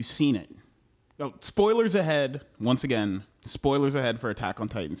You've seen it. Oh, spoilers ahead. Once again, spoilers ahead for Attack on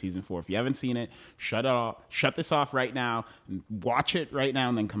Titan Season 4. If you haven't seen it, shut it off. Shut this off right now. And watch it right now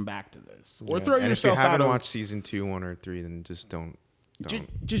and then come back to this. Or throw yourself out. If you haven't watched Season 2, 1, or 3, then just don't.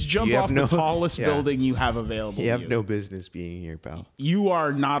 Just jump off the tallest building you have available. You have no business being here, pal. You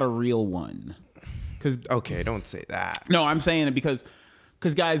are not a real one. Okay, don't say that. No, I'm saying it because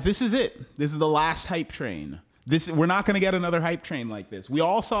guys, this is it. This is the last hype train. We're not going to get another hype train like this. We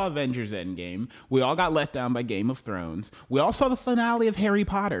all saw Avengers Endgame. We all got let down by Game of Thrones. We all saw the finale of Harry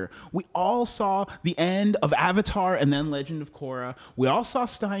Potter. We all saw the end of Avatar and then Legend of Korra. We all saw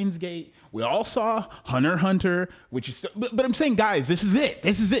Steins Gate. We all saw Hunter x Hunter, which is but I'm saying, guys, this is it.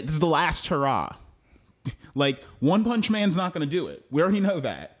 This is it. This is the last hurrah. Like, One Punch Man's not going to do it. We already know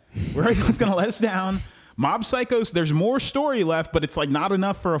that. We already know it's going to let us down. Mob Psychos, there's more story left, but it's like not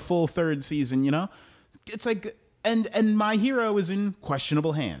enough for a full third season, you know? It's like, and My Hero is in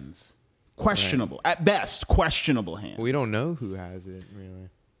questionable hands. Questionable. Right. At best, questionable hands. We don't know who has it, really.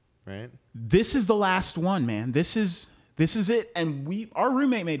 Right? This is the last one, man. This is it. And our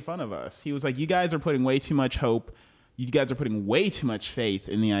roommate made fun of us. He was like, you guys are putting way too much hope. You guys are putting way too much faith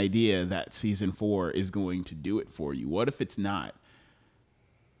in the idea that season 4 is going to do it for you. What if it's not?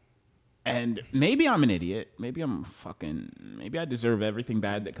 And maybe I'm an idiot. Maybe I deserve everything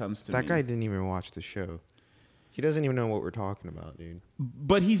bad that comes to me. That guy didn't even watch the show. He doesn't even know what we're talking about, dude.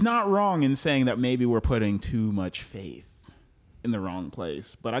 But he's not wrong in saying that maybe we're putting too much faith in the wrong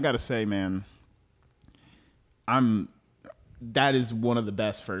place. But I got to say, man, that is one of the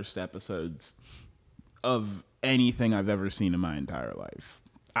best first episodes of anything I've ever seen in my entire life.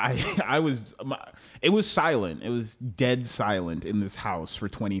 It was silent. It was dead silent in this house for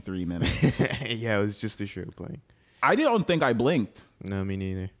 23 minutes. Yeah, it was just a show playing. I don't think I blinked. No, me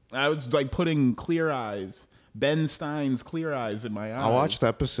neither. I was like putting Clear Eyes, Ben Stein's Clear Eyes in my eyes. I watched the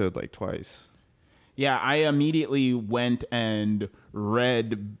episode like twice. Yeah, I immediately went and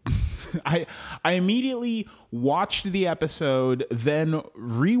read. I immediately watched the episode, then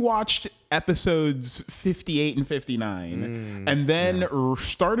rewatched episodes 58 and 59, and then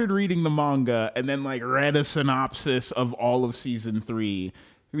started reading the manga, and then like read a synopsis of all of season 3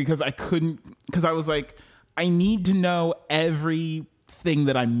 because I was like, I need to know everything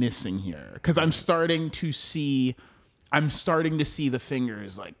that I'm missing here because I'm starting to see the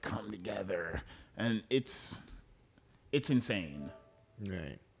fingers like come together, and it's insane.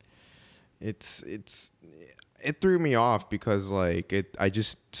 Right. It threw me off because like I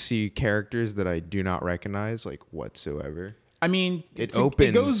just see characters that I do not recognize like whatsoever. I mean, it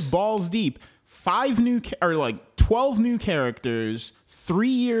goes balls deep. 12 new characters,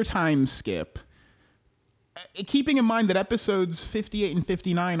 3-year time skip. Keeping in mind that episodes 58 and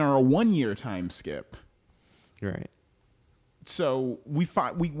 59 are a 1-year time skip. Right. So we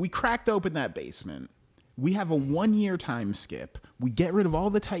cracked open that basement. We have a 1-year time skip. We get rid of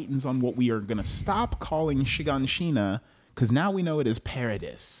all the Titans on what we are going to stop calling Shiganshina, because now we know it is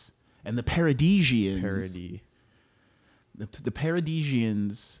Paradis. And the Paradisians... The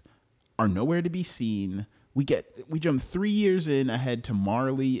Paradisians are nowhere to be seen. We jump 3 years ahead to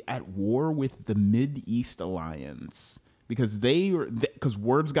Marley at war with the Mid-East Alliance. Because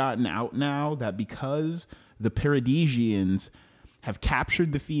word's gotten out now that because the Paradisians have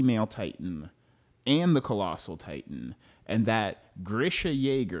captured the female Titan and the Colossal Titan, and that Grisha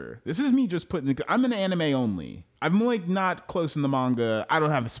Yeager, this is me just I'm an anime only. I'm like not close in the manga. I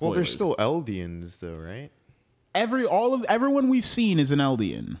don't have a spoilers. Well, they're still Eldians though, right? Everyone we've seen is an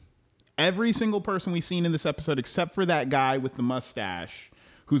Eldian. Every single person we've seen in this episode, except for that guy with the mustache,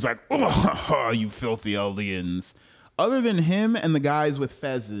 who's like, "Oh, you filthy Eldians." Other than him and the guys with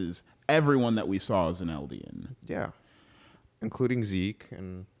fezzes, everyone that we saw is an Eldian. Yeah, including Zeke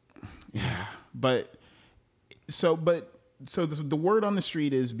and yeah. But the word on the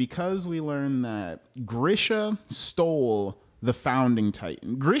street is because we learned that Grisha stole the founding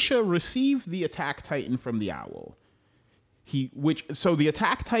Titan. Grisha received the attack Titan from the Owl. So the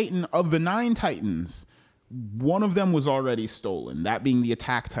attack Titan of the 9 Titans, one of them was already stolen. That being the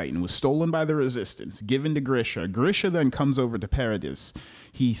attack Titan was stolen by the Resistance, given to Grisha. Grisha then comes over to Paradis.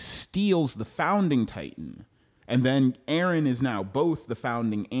 He steals the founding Titan. And then Eren is now both the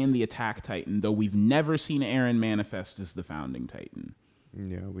founding and the attack Titan, though we've never seen Eren manifest as the founding Titan.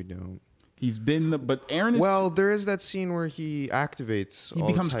 Yeah, we don't. He's been but Eren is... Well, there is that scene where he activates He all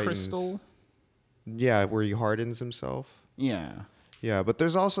becomes Titans. Crystal. Yeah, where he hardens himself. Yeah. Yeah, but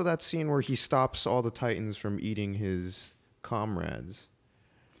there's also that scene where he stops all the Titans from eating his comrades.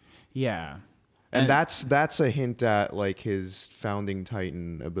 Yeah. And that's a hint at like his founding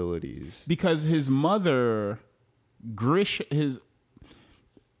Titan abilities. Because his mother...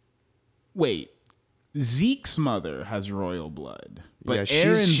 Wait, Zeke's mother has royal blood, but yeah,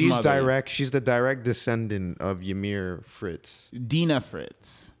 Aaron's she's mother, direct. She's the direct descendant of Ymir Fritz. Dina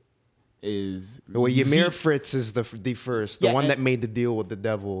Fritz, is Well, Ymir Zeke- Fritz is the first, the Yeah, one and- that made the deal with the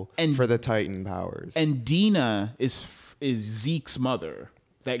devil and- for the Titan powers. and Dina is Zeke's mother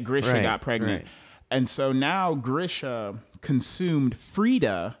that Grisha Right, got pregnant, right. and so now Grisha consumed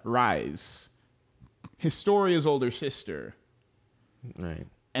Frida Rise, Historia's older sister. Right.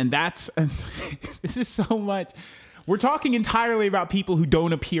 And this is so much. We're talking entirely about people who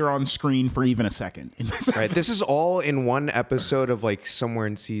don't appear on screen for even a second. Right. This is all in one episode of like somewhere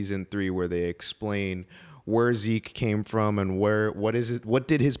in season 3 where they explain where Zeke came from and what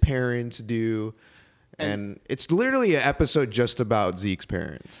did his parents do. And it's literally an episode just about Zeke's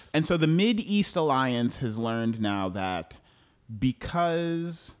parents. And so the Mid-East Alliance has learned now that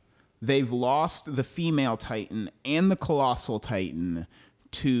because they've lost the female Titan and the Colossal Titan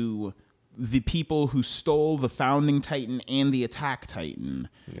to the people who stole the Founding Titan and the Attack Titan,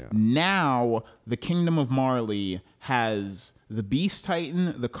 Yeah. now the Kingdom of Marley has the Beast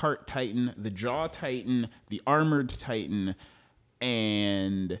Titan, the Cart Titan, the Jaw Titan, the Armored Titan,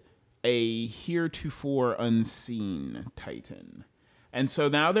 and a heretofore unseen Titan. And so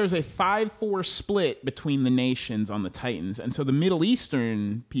now there's a 5-4 split between the nations on the Titans. And so the Middle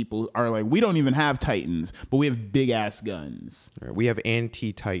Eastern people are like, we don't even have Titans, but we have big ass guns. Right. We have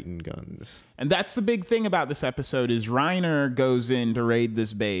anti-Titan guns. And that's the big thing about this episode is Reiner goes in to raid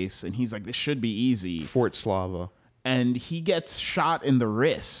this base and he's like, this should be easy. Fort Slava. And he gets shot in the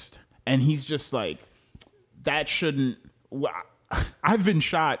wrist. And he's just like, that shouldn't. I've been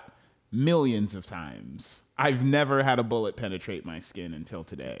shot millions of times. I've never had a bullet penetrate my skin until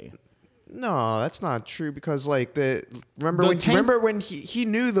today. No, that's not true because like remember when he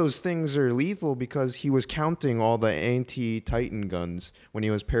knew those things are lethal because he was counting all the anti-Titan guns when he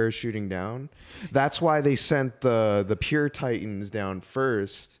was parachuting down. That's why they sent the pure Titans down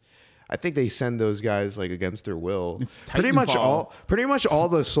first. I think they send those guys like against their will. It's Pretty much Titanfall. all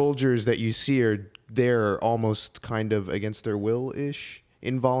the soldiers that you see are there almost kind of against their will ish,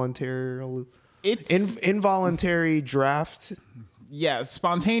 involuntary. It's Involuntary draft. yeah,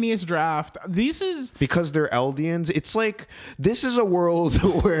 spontaneous draft. This is Because they're Eldians. It's like, this is a world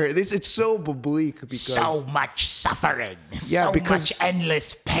where it's so bleak because... So much suffering, Yeah, so because- much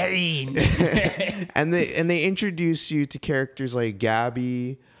endless pain. and they introduce you to characters like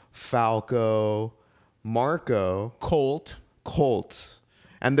Gabby, Falco, Marco, Colt. Colt.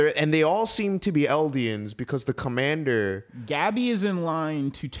 And they all seem to be Eldians because the commander... Gabby is in line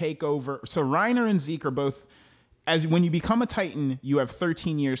to take over. So Reiner and Zeke are both, as when you become a Titan, you have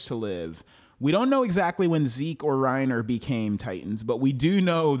 13 years to live. We don't know exactly when Zeke or Reiner became Titans, but we do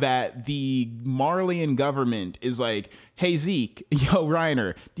know that the Marleyan government is like, hey, Zeke, yo,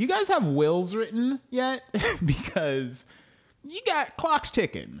 Reiner, do you guys have wills written yet? Because you got clocks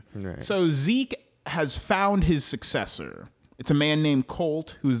ticking. Right. So Zeke has found his successor. It's a man named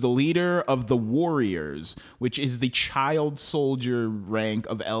Colt, who's the leader of the Warriors, which is the child soldier rank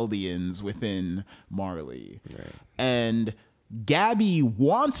of Eldians within Marley. Right. And Gabby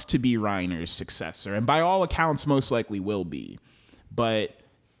wants to be Reiner's successor, and by all accounts, most likely will be.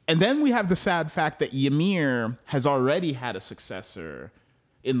 And then we have the sad fact that Ymir has already had a successor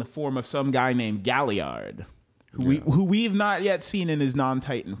in the form of some guy named Galliard, who we've not yet seen in his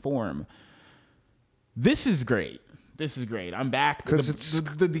non-Titan form. This is great. This is great. I'm back. 'Cause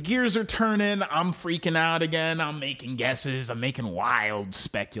The gears are turning. I'm freaking out again. I'm making guesses. I'm making wild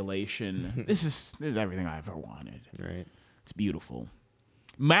speculation. This is everything I ever wanted. Right. It's beautiful.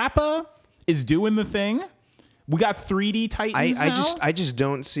 Mappa is doing the thing. We got 3D Titans now. I just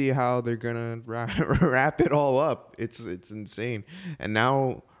don't see how they're gonna wrap it all up. It's insane. And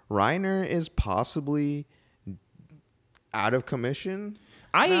now Reiner is possibly out of commission.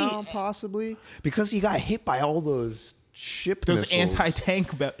 Now, possibly because he got hit by all those ship those missiles.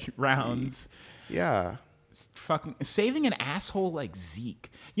 anti-tank rounds. Yeah. Fucking saving an asshole like Zeke.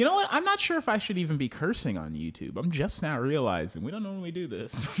 You know what? I'm not sure if I should even be cursing on YouTube. I'm just now realizing we don't normally do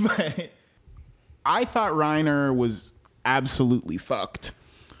this. But I thought Reiner was absolutely fucked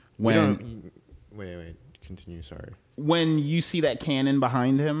when Wait. Continue. Sorry. when you see that cannon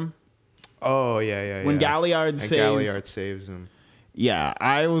behind him. Oh yeah. When Galliard And saves- Galliard saves him. Yeah,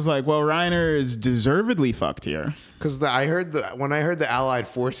 I was like, well, Reiner is deservedly fucked here. Because when I heard the Allied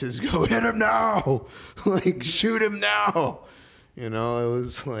forces go, hit him now, like shoot him now, it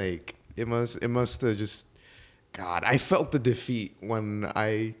was like it must have just, God, I felt the defeat when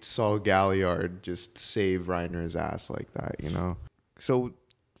I saw Galliard just save Reiner's ass like that, So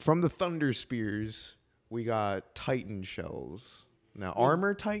from the Thunder Spears, we got Titan shells. Now,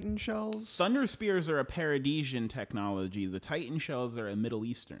 armor Titan shells? Thunder spears are a Paradisian technology. The Titan shells are a Middle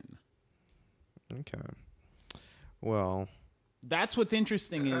Eastern. Okay. Well, that's what's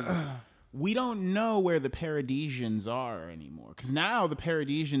interesting is we don't know where the Paradisians are anymore. Because now the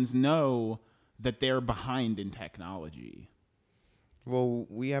Paradisians know that they're behind in technology. Well,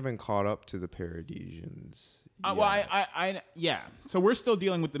 we haven't caught up to the Paradisians. Well, yeah. So we're still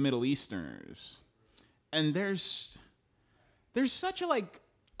dealing with the Middle Easterners, and there's such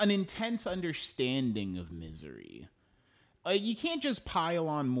an intense understanding of misery. Like, you can't just pile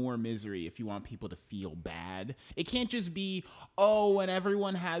on more misery if you want people to feel bad. It can't just be, and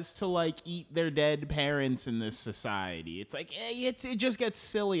everyone has to eat their dead parents in this society. It's like it just gets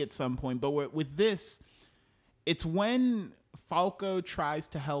silly at some point. But with this, it's when Falco tries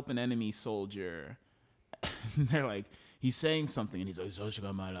to help an enemy soldier. They're like, he's saying something, and he's like,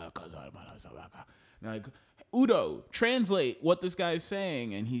 and Udo, translate what this guy's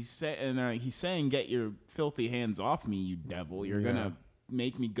saying, and he's saying, "Get your filthy hands off me, you devil! You're gonna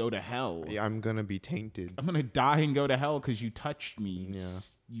make me go to hell. Yeah, I'm gonna be tainted. I'm gonna die and go to hell because you touched me,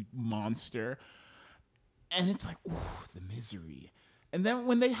 you monster." And it's like, ooh, the misery. And then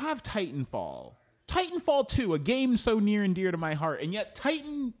when they have Titanfall 2, a game so near and dear to my heart, and yet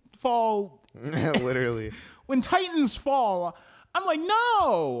Titanfall, literally, when Titans fall, I'm like,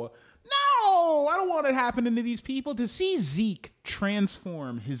 no, I don't want it happening to these people. To see Zeke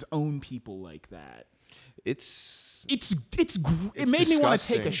transform his own people like that, it made me want to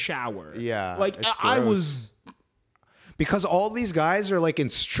take a shower. Yeah, I was. Because all these guys are in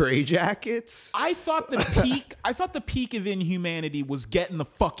straitjackets. I thought the peak of inhumanity was getting the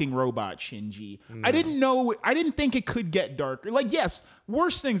fucking robot Shinji. I didn't think it could get darker. Yes,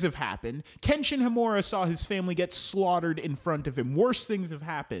 worse things have happened. Kenshin Himura saw his family get slaughtered in front of him. Worse things have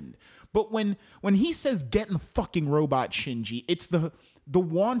happened. But when he says getting the fucking robot Shinji, it's the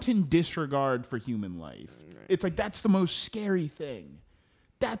wanton disregard for human life. It's that's the most scary thing.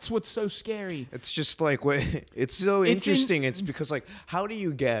 That's what's so scary. It's just it's so interesting. It's because how do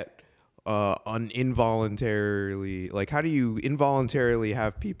you get involuntarily how do you involuntarily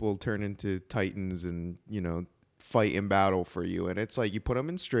have people turn into Titans and fight in battle for you? And it's you put them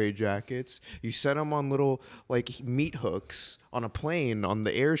in straitjackets, you set them on little meat hooks on a plane on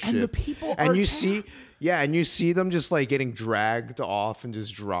the airship, and the people and you see them just getting dragged off and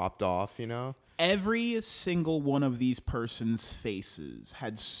just dropped off. Every single one of these persons' faces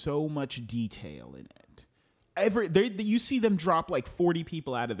had so much detail in it. You see them drop 40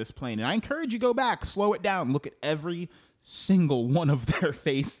 people out of this plane, and I encourage you go back, slow it down, look at every single one of their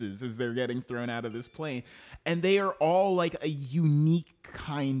faces as they're getting thrown out of this plane, and they are all a unique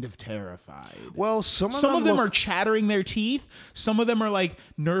kind of terrified. Well, some of them are chattering their teeth. Some of them are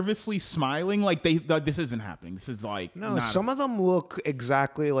nervously smiling, this isn't happening. This is no. Some of them look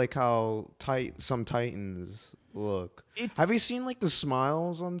exactly like how some Titans look. Have you seen the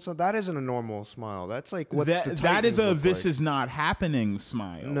smiles on some? That isn't a normal smile. That's what that is a this is not happening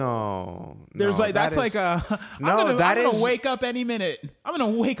smile. No, there's no, I'm gonna wake up any minute. I'm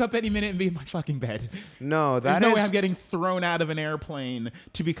gonna wake up any minute and be in my fucking bed. No, there's no way I'm getting thrown out of an airplane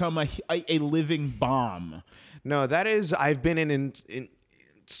to become a living bomb. No, that is I've been in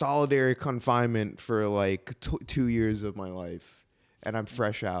solitary confinement for 2 years of my life, and I'm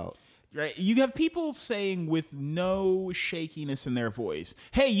fresh out. Right, you have people saying with no shakiness in their voice,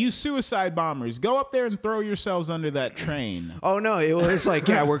 "Hey, you suicide bombers, go up there and throw yourselves under that train." Oh no, it was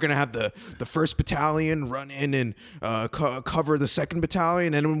yeah, we're gonna have the 1st battalion run in and cover the 2nd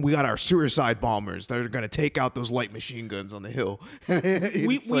battalion, and then we got our suicide bombers that are gonna take out those light machine guns on the hill.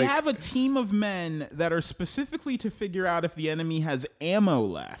 we have a team of men that are specifically to figure out if the enemy has ammo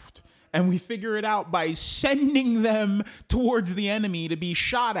left. And we figure it out by sending them towards the enemy to be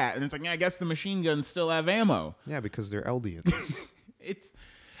shot at. And it's I guess the machine guns still have ammo. Yeah, because they're Eldians.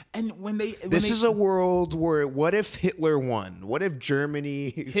 This is a world where what if Hitler won? What if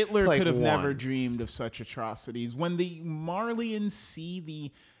Germany Hitler could have never dreamed of such atrocities. When the Marlians see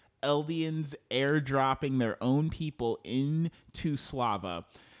the Eldians airdropping their own people into Slava,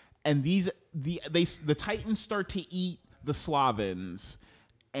 and the Titans start to eat the Slavans,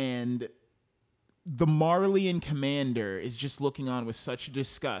 and the Marlian commander is just looking on with such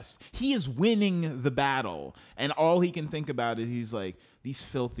disgust. He is winning the battle, and all he can think about is these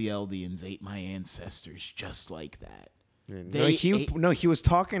filthy Eldians ate my ancestors just like that. He was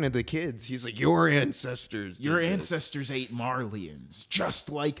talking to the kids. He's like, your ancestors ate Marlians just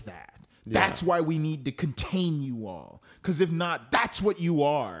like that. Yeah. That's why we need to contain you all, because if not, that's what you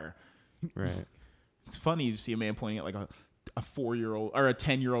are. Right. It's funny to see a man pointing at a 4-year-old or a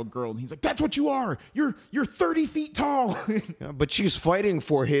 10-year-old girl, and he's like, "That's what you are. You're 30 feet tall." Yeah, but she's fighting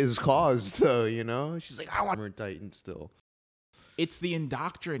for his cause, though. You know, she's like, I want her Titan still. It's the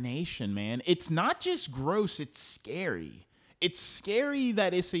indoctrination, man. It's not just gross, it's scary. It's scary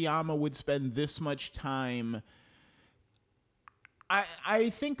that Isayama would spend this much time. I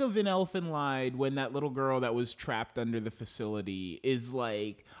think of in Elfen Lied when that little girl that was trapped under the facility is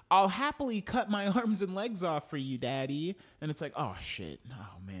like, "I'll happily cut my arms and legs off for you, Daddy." And it's like, oh, shit.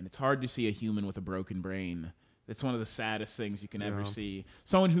 Oh, man. It's hard to see a human with a broken brain. It's one of the saddest things you can ever see.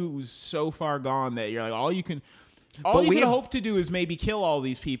 Someone who's so far gone that you're like, all you can hope to do is maybe kill all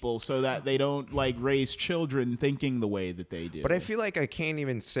these people so that they don't like raise children thinking the way that they do. But I feel like I can't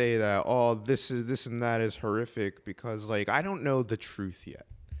even say that, oh, this and that is horrific, because like I don't know the truth yet.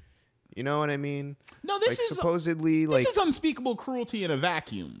 You know what I mean? No, this like, is supposedly this is unspeakable cruelty in a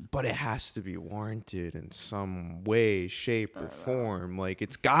vacuum. But it has to be warranted in some way, shape, or form. Like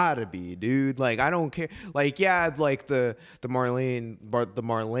it's gotta be, dude. Like I don't care. Like yeah, like the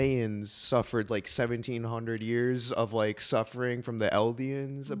Marleyans suffered like 1,700 years of like suffering from the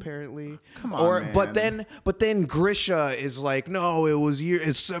Eldians, apparently. Come on, man. But then Grisha is like, no,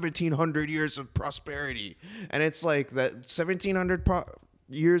 it's 1,700 years of prosperity, and it's like that 1,700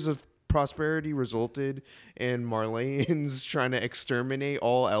 years of prosperity resulted in Marleyans trying to exterminate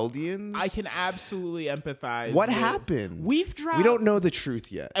all Eldians. I can absolutely empathize. What happened? We don't know the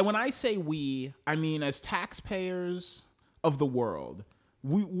truth yet. And when I say we, I mean as taxpayers of the world.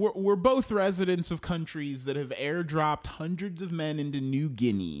 We're both residents of countries that have airdropped hundreds of men into New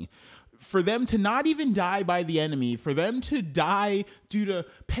Guinea. For them to not even die by the enemy, for them to die due to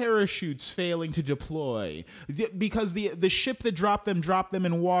parachutes failing to deploy, because the ship that dropped them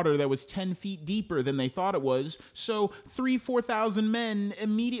in water that was 10 feet deeper than they thought it was, so 4,000 men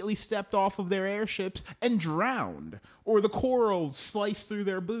immediately stepped off of their airships and drowned, or the corals sliced through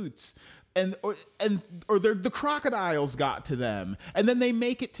their boots. Or the crocodiles got to them, and then they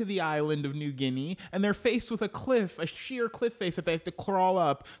make it to the island of New Guinea, and they're faced with a sheer cliff face that they have to crawl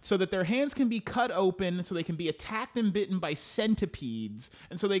up, so that their hands can be cut open, so they can be attacked and bitten by centipedes,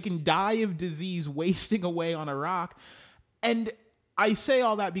 and so they can die of disease wasting away on a rock. And I say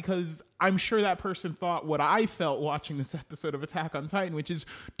all that because I'm sure that person thought what I felt watching this episode of Attack on Titan, which is,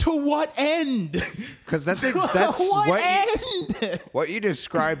 to what end? Because that's what you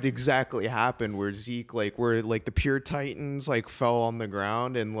described exactly happened, where Zeke, where the pure Titans fell on the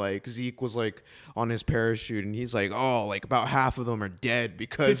ground, and Zeke was on his parachute, and he's like, oh, about half of them are dead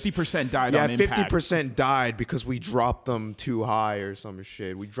because 50% died on impact. Yeah, 50% died because we dropped them too high or some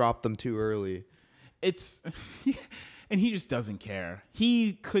shit. We dropped them too early. It's... And he just doesn't care.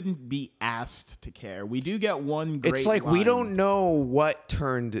 He couldn't be asked to care. We do get one great It's line. We don't know what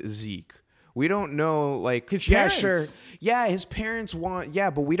turned Zeke. We don't know, his yeah, parents. sure. Yeah, his parents want, yeah,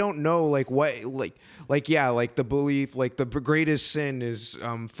 but we don't know, what, the belief, the greatest sin is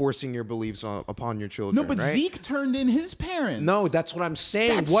forcing your beliefs upon your children. No, but right? Zeke turned in his parents. No, that's what I'm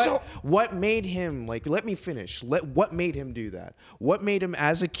saying. What made him, let me finish. What made him do that? What made him,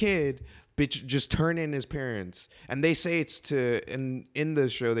 as a kid, just turn in his parents? And they say it's in the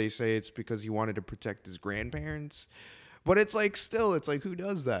show they say it's because he wanted to protect his grandparents. But it's still, who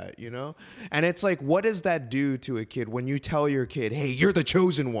does that, you know? And it's what does that do to a kid when you tell your kid, hey, you're the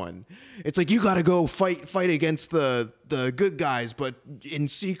chosen one? It's you got to go fight against the good guys, but in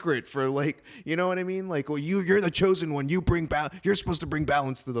secret for you know what I mean? Well, you're the chosen one. You're supposed to bring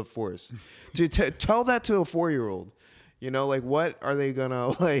balance to the force. To tell that to a 4-year-old, you know, what are they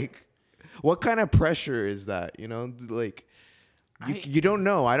gonna what kind of pressure is that? You know, you don't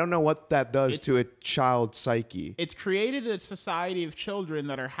know. I don't know what that does to a child's psyche. It's created a society of children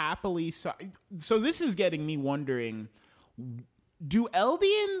that are happily... So this is getting me wondering, do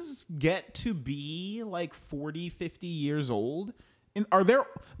Eldians get to be 40, 50 years old? And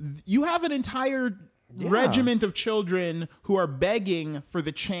you have an entire regiment of children who are begging for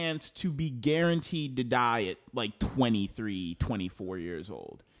the chance to be guaranteed to die at 23, 24 years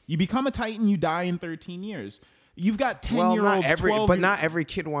old. You become a Titan, you die in 13 years. You've got 10-year-olds, 12 but not every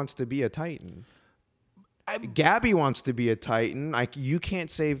kid wants to be a Titan. Gabby wants to be a Titan. You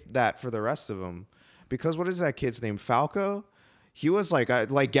can't save that for the rest of them. Because what is that kid's name? Falco? He was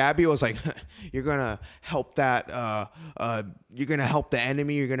Gabby was you're going to help that, you're going to help the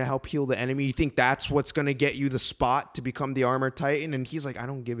enemy. You're going to help heal the enemy. You think that's what's going to get you the spot to become the Armored Titan? And he's I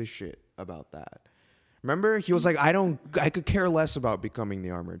don't give a shit about that. Remember? He was I could care less about becoming the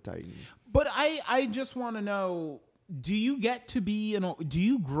Armored Titan. But I just want to know, do you get to be do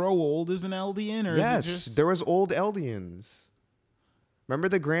you grow old as an Eldian? Or yes, is it just... there was old Eldians. Remember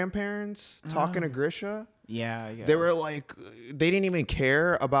the grandparents talking to Grisha? Yeah, They were like, they didn't even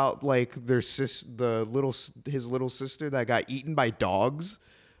care about like his little sister that got eaten by dogs.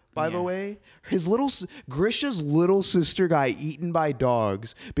 By the way, Grisha's little sister got eaten by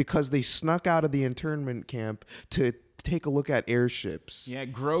dogs because they snuck out of the internment camp to take a look at airships. Yeah,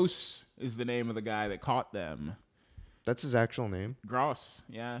 Gross is the name of the guy that caught them. That's his actual name. Gross,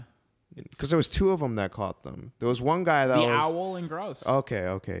 yeah. Because there was two of them that caught them. There was one guy that the was owl and Gross. Okay,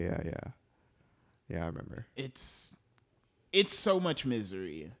 yeah, I remember. It's so much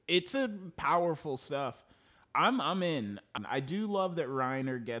misery. It's a powerful stuff. I'm in. I do love that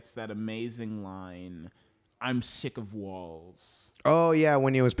Reiner gets that amazing line, "I'm sick of walls." Oh yeah,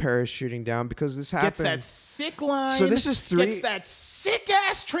 when he was parachuting down, because this happened. Gets that sick line. So this is Gets that sick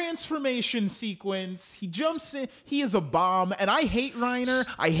ass transformation sequence. He jumps in. He is a bomb. And I hate Reiner.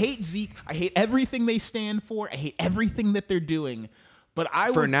 I hate Zeke. I hate everything they stand for. I hate everything that they're doing. But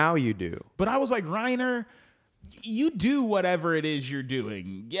now you do. But I was like, Reiner, you do whatever it is you're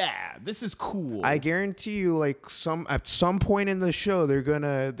doing. Yeah, this is cool. I guarantee you, like at some point in the show, they're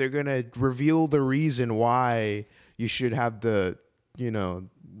gonna reveal the reason why you should have to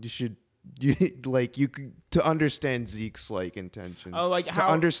understand Zeke's like intentions. Oh, like to how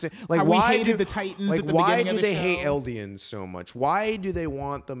understand like how why we hated do the Titans. like at the why beginning do of the they show. hate Eldians so much? Why do they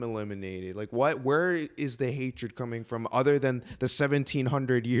want them eliminated? Like where is the hatred coming from other than the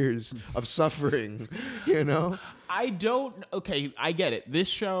 1700 years of suffering? You know. Okay, I get it. This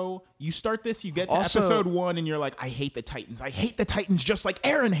show, you start this, you get to Also- episode 1, and you're like, I hate the Titans. I hate the Titans just like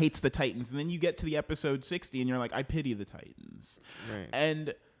Aaron hates the Titans. And then you get to the episode 60, and you're like, I pity the Titans.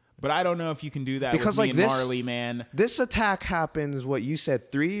 Right. But I don't know if you can do that Because, with me like, and this- Marley, man. This attack happens, what you said,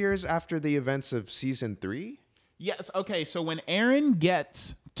 3 years after the events of season 3? Yes, okay, so when Aaron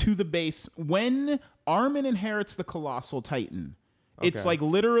gets to the base, when Armin inherits the Colossal Titan, it's Okay. like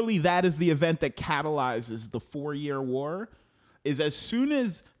literally that is the event that catalyzes the 4-year war. Is as soon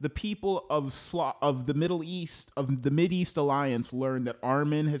as the people of the Middle East, of the Mideast Alliance, learn that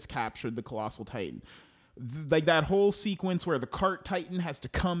Armin has captured the Colossal Titan. Like that whole sequence where the Cart Titan has to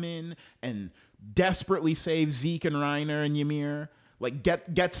come in and desperately save Zeke and Reiner and Ymir, like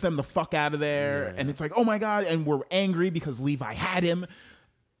gets them the fuck out of there, and it's like, oh my god, and we're angry because Levi had him.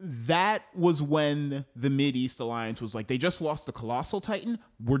 That was when the Mideast Alliance was like, they just lost the Colossal Titan,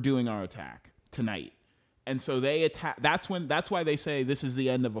 we're doing our attack tonight. And so they attack. That's why they say this is the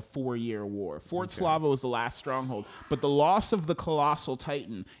end of a 4-year war. Fort Slava was the last stronghold, but the loss of the Colossal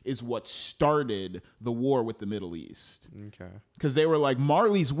Titan is what started the war with the Middle East. Okay. Because they were like,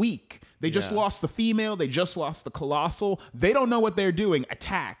 Marley's weak. They just Yeah. lost the female. They just lost the Colossal. They don't know what they're doing.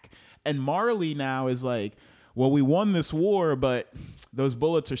 Attack. And Marley now is like, well, we won this war, but those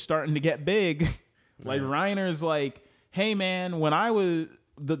bullets are starting to get big. Like Reiner's like, hey man, when I was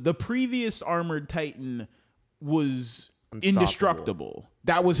the previous armored Titan was Unstoppable. indestructible.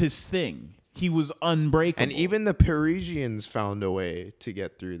 That was his thing. He was unbreakable. And even the Parisians found a way to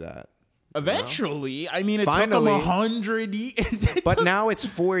get through that. eventually, I mean, it Finally. took him 100 years. But now it's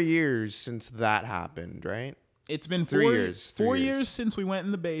 4 years since that happened, right? It's been 3 4 years. 4 years since we went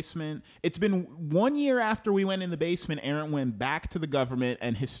in the basement. It's been 1 year after we went in the basement. Aaron went back to the government,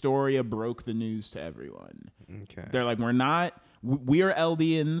 and Historia broke the news to everyone. Okay. They're like, we are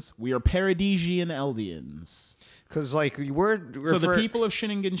Eldians. We are Paradisian Eldians. Because like So the people of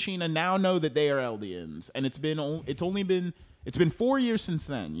Shininganshina now know that they are Eldians, and it's been 4 years since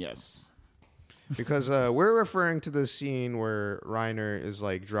then. Yes. because we're referring to the scene where Reiner is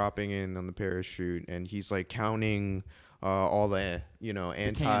like dropping in on the parachute and he's like counting all the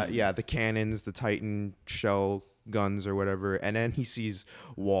cannons. the cannons, the Titan shell guns or whatever, and then he sees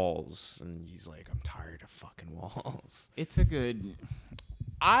walls and he's like, I'm tired of fucking walls. It's a good.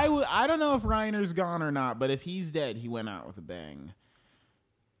 I don't know if Reiner's gone or not, but if he's dead, he went out with a bang.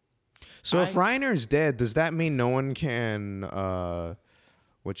 So if Reiner's dead, does that mean no one can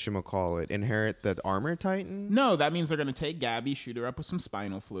inherit that armor Titan? No, that means they're gonna take Gabby, shoot her up with some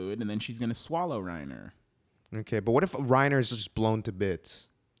spinal fluid, and then she's gonna swallow Reiner. Okay, but what if Reiner's just blown to bits?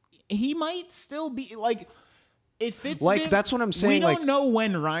 He might still be like, if it's Like, been- that's what I'm saying, We don't like- know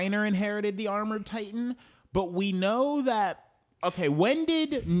when Reiner inherited the armored Titan, but we know that. Okay, when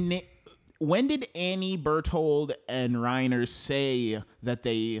did Annie Berthold and Reiner say that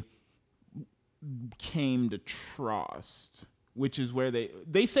they came to Trost? Which is where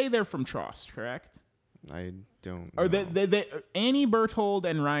they say they're from Trost, correct? I don't know. Or they Annie Berthold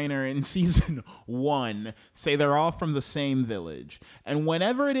and Reiner in season 1 say they're all from the same village. And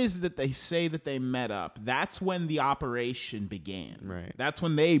whenever it is that they say that they met up, that's when the operation began. Right. That's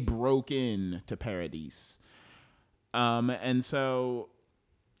when they broke in to Paradise. And so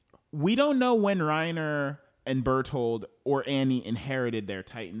we don't know when Reiner and Berthold or Annie inherited their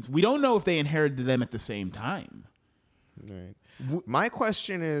Titans. We don't know if they inherited them at the same time. Right. My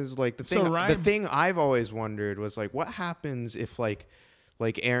question is like the thing I've always wondered was like what happens if like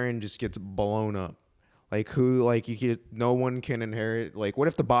Eren just gets blown up? Like who like no one can inherit, like what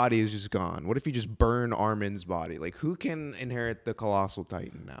if the body is just gone? What if you just burn Armin's body? Like who can inherit the Colossal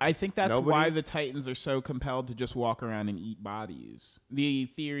Titan now? I think that's Nobody? why the Titans are so compelled to just walk around and eat bodies. The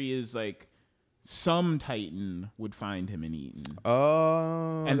theory is like some Titan would find him and eat him.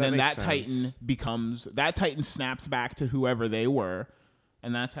 Oh, and then that sense. Titan snaps back to whoever they were,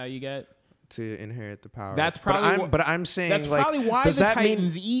 and that's how you get to inherit the power. That's probably but I'm saying that's like, probably why does the that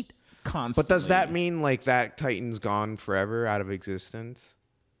Titans mean, eat constantly. But does that mean like that Titan's gone forever out of existence?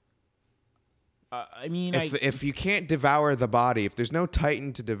 I mean, if you can't devour the body, if there's no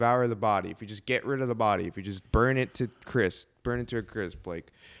Titan to devour the body, if you just get rid of the body, if you just burn it to a crisp,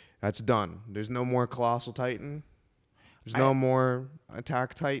 like that's done. There's no more Colossal Titan. There's no more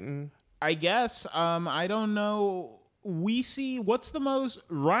Attack Titan. I guess. I don't know. We see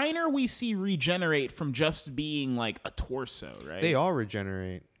Reiner we see regenerate from just being like a torso, right? They all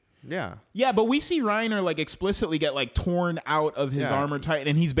regenerate. Yeah. Yeah, but we see Reiner like explicitly get like torn out of his armor Titan,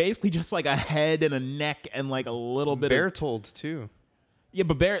 and he's basically just like a head and a neck and like a little bit Berthold too. Yeah,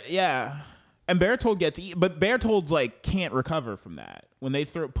 but and Berthold gets eaten, but Berthold's like can't recover from that. When they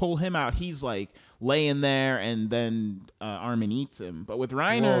pull him out, he's like laying there, and then Armin eats him. But with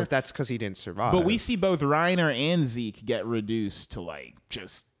Reiner, well, that's because he didn't survive. But we see both Reiner and Zeke get reduced to like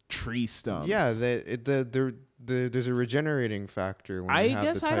just tree stumps. Yeah, there's a regenerating factor. When I you have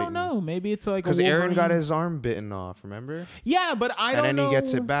guess the I Titan. don't know. Maybe it's like because Eren got his arm bitten off. Remember? Yeah, but I don't know. And then he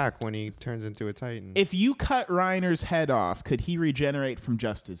gets it back when he turns into a Titan. If you cut Reiner's head off, could he regenerate from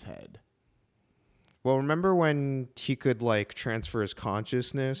just his head? Well, remember when he could like transfer his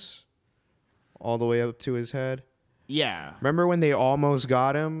consciousness all the way up to his head? Yeah. Remember when they almost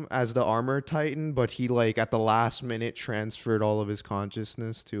got him as the armor Titan, but he like at the last minute transferred all of his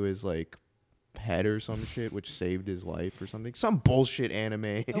consciousness to his like head or some shit, which saved his life or something. Some bullshit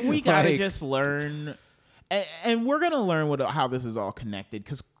anime. We gotta just learn, and we're gonna learn how this is all connected,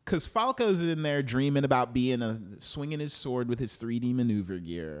 because Falco's in there dreaming about swinging his sword with his 3D maneuver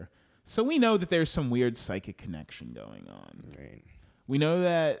gear. So we know that there's some weird psychic connection going on. Right. We know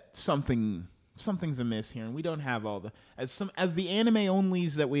that something's amiss here, and we don't have all the as the anime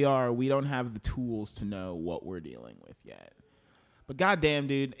onlys that we are. We don't have the tools to know what we're dealing with yet. But goddamn,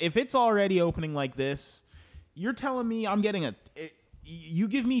 dude, if it's already opening like this, you're telling me I'm getting you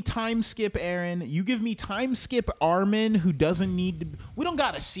give me time skip Eren, you give me time skip Armin, who doesn't need to. We don't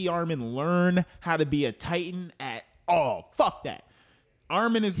gotta see Armin learn how to be a Titan at all. Fuck that.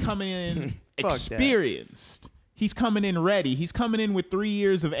 Armin is coming in experienced. He's coming in ready. He's coming in with 3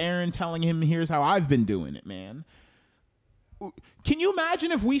 years of Eren telling him, here's how I've been doing it, man. Can you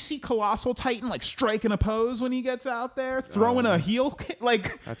imagine if we see Colossal Titan like striking a pose when he gets out there, throwing a heel kick?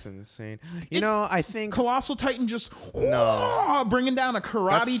 Like, that's insane. I think Colossal Titan just bringing down a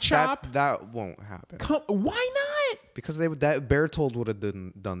karate chop. That won't happen. Why not? Because Berthold would have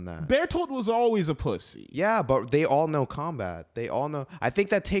done that. Berthold was always a pussy. Yeah, but they all know combat. They all know. I think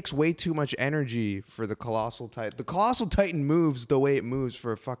that takes way too much energy for the Colossal Titan. The Colossal Titan moves the way it moves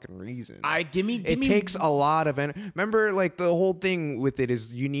for a fucking reason. It takes a lot of energy. Remember, like the whole thing with it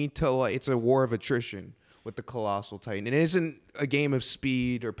is you need to. It's a war of attrition with the Colossal Titan. It isn't a game of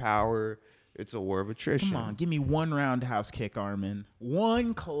speed or power. It's a war of attrition. Come on, give me one roundhouse kick, Armin.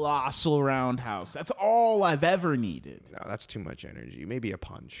 One colossal roundhouse. That's all I've ever needed. No, that's too much energy. Maybe a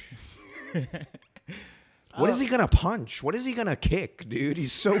punch. What is he gonna punch? What is he gonna kick, dude?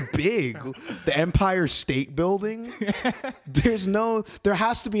 He's so big. The Empire State Building? There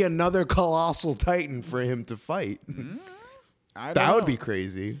has to be another Colossal Titan for him to fight. That would be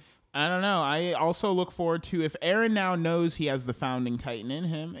crazy. I don't know. I also look forward to if Eren now knows he has the founding Titan in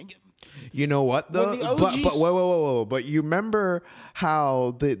him. You know what though? But whoa. But you remember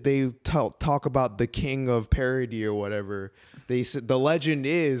how they talk about the king of parody or whatever? They said the legend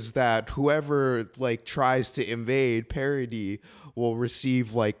is that whoever like tries to invade parody will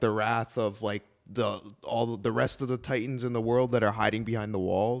receive like the wrath of like all the rest of the Titans in the world that are hiding behind the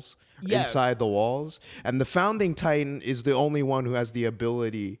walls, inside the walls. And the founding Titan is the only one who has the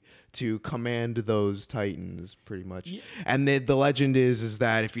ability to command those Titans, pretty much. Yeah. And the legend is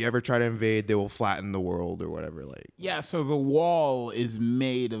that if you ever try to invade, they will flatten the world or whatever. Like so the wall is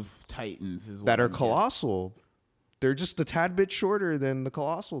made of Titans that are colossal. They're just a tad bit shorter than the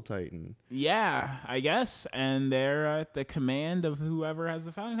Colossal Titan. Yeah, I guess. And they're at the command of whoever has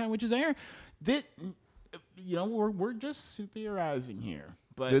the founding Titan, which is Eren. We're just theorizing here.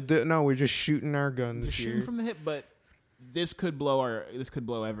 But No, we're just shooting our guns just here. shooting from the hip. But this could blow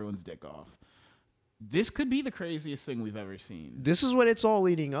everyone's dick off. This could be the craziest thing we've ever seen. This is what it's all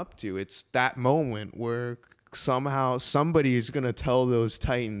leading up to. It's that moment where somehow somebody is going to tell those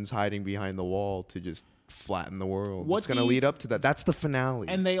Titans hiding behind the wall to just flatten the world. What's going to lead up to that? That's the finale.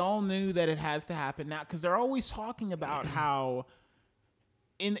 And they all knew that it has to happen now because they're always talking about how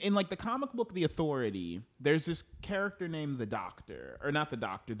in like the comic book The Authority, there's this character named the Doctor, or not the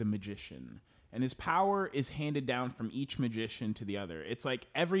Doctor, the Magician. And his power is handed down from each magician to the other. It's like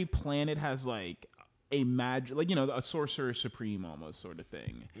every planet has like a magic, like, a sorcerer supreme almost sort of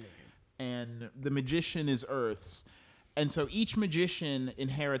thing. And the magician is Earth's. And so each magician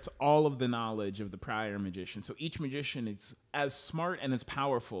inherits all of the knowledge of the prior magician. So each magician is as smart and as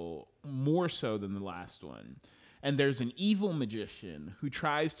powerful, more so than the last one. And there's an evil magician who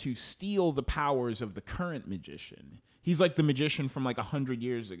tries to steal the powers of the current magician. He's like the magician from like 100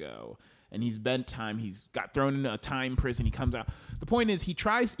 years ago. And he's bent time. He's got thrown in a time prison. He comes out. The point is,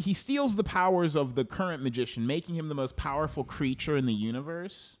 he steals the powers of the current magician, making him the most powerful creature in the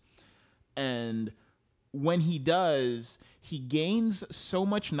universe. And when he does, he gains so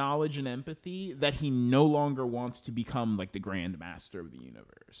much knowledge and empathy that he no longer wants to become like the Grand Master of the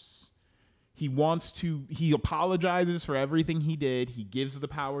universe. He apologizes for everything he did. He gives the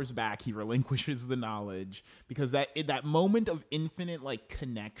powers back. He relinquishes the knowledge because that moment of infinite like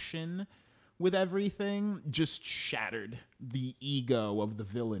connection with everything just shattered the ego of the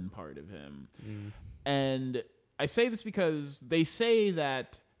villain part of him. And I say this because they say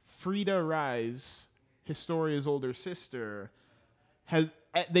that Frida Rise, Historia's older sister,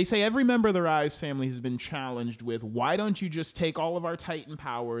 they say every member of the Rise family has been challenged with, why don't you just take all of our Titan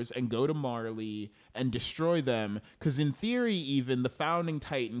powers and go to Marley and destroy them? Because in theory, even the founding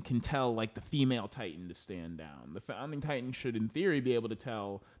Titan can tell like the female Titan to stand down. The founding Titan should, in theory, be able to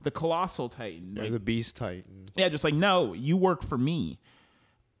tell the colossal Titan. Or like, the Beast Titan. Yeah, just like, no, you work for me.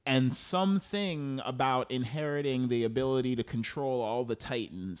 And something about inheriting the ability to control all the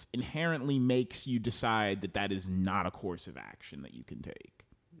Titans inherently makes you decide that is not a course of action that you can take.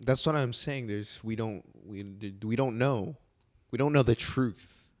 That's what I'm saying. We don't know. We don't know the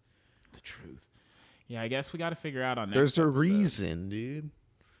truth. The truth. Yeah, I guess we got to figure out on. There's a reason, dude.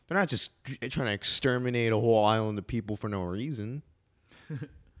 They're not just trying to exterminate a whole island of people for no reason.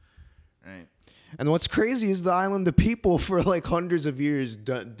 Right. And what's crazy is the island of people for like hundreds of years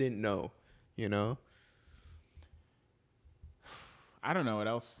didn't know, I don't know what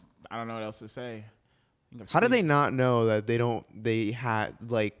else to say. How do they not know that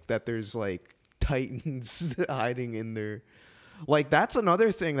that there's like Titans hiding in there? Like that's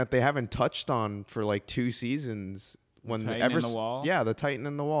another thing that they haven't touched on for like 2 seasons. When the Titan in the wall? Yeah, the Titan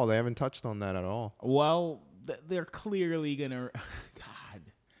in the wall. They haven't touched on that at all. Well, they're clearly gonna. God,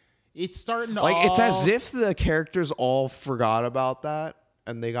 it's starting to it's as if the characters all forgot about that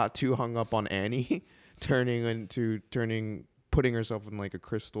and they got too hung up on Annie putting herself in like a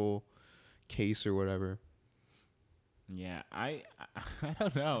crystal case or whatever. Yeah, I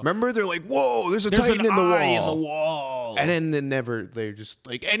don't know. Remember, they're like, "Whoa, there's a Titan in the wall." In the wall, and then they're just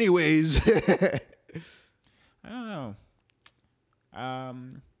like, "Anyways." I don't know.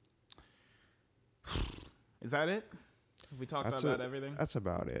 Is that it? Have we talked about everything? That's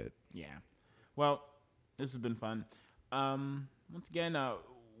about it. Yeah. Well, this has been fun. Once again,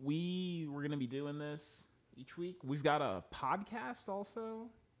 we're gonna be doing this each week. We've got a podcast also.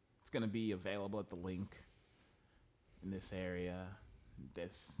 It's gonna be available at the link in this area.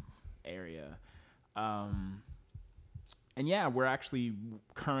 And yeah, we're actually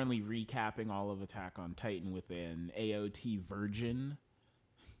currently recapping all of Attack on Titan with an AOT Virgin.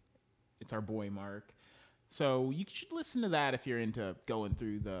 It's our boy Mark. So you should listen to that if you're into going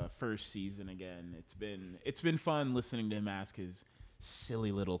through the first season again. It's been fun listening to him ask his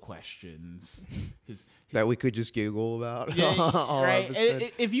silly little questions. That we could just giggle about. Yeah,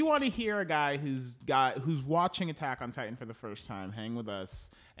 right. If you want to hear a guy who's watching Attack on Titan for the first time, hang with us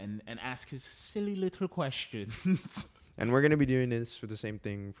and ask his silly little questions. And we're going to be doing this for the same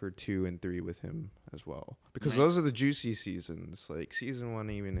thing for 2 and 3 with him as well. Because those are the juicy seasons. Like season 1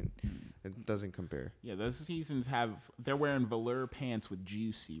 even, it doesn't compare. Yeah, those seasons they're wearing velour pants with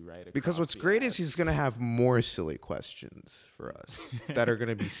juicy, right? Because what's great is he's going to have more silly questions for us that are going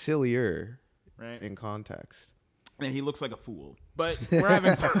to be sillier in context. And he looks like a fool. But we're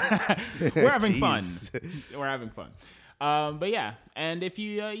having fun. We're having fun. We're having fun. But yeah, and if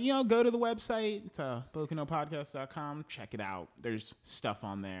you go to the website, it's BokunoPodcast.com, check it out. There's stuff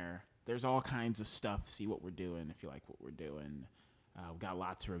on there. There's all kinds of stuff. See what we're doing if you like what we're doing. We've got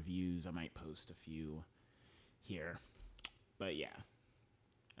lots of reviews. I might post a few here. But yeah,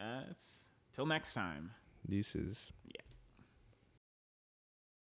 Till next time. Deuces. Yeah.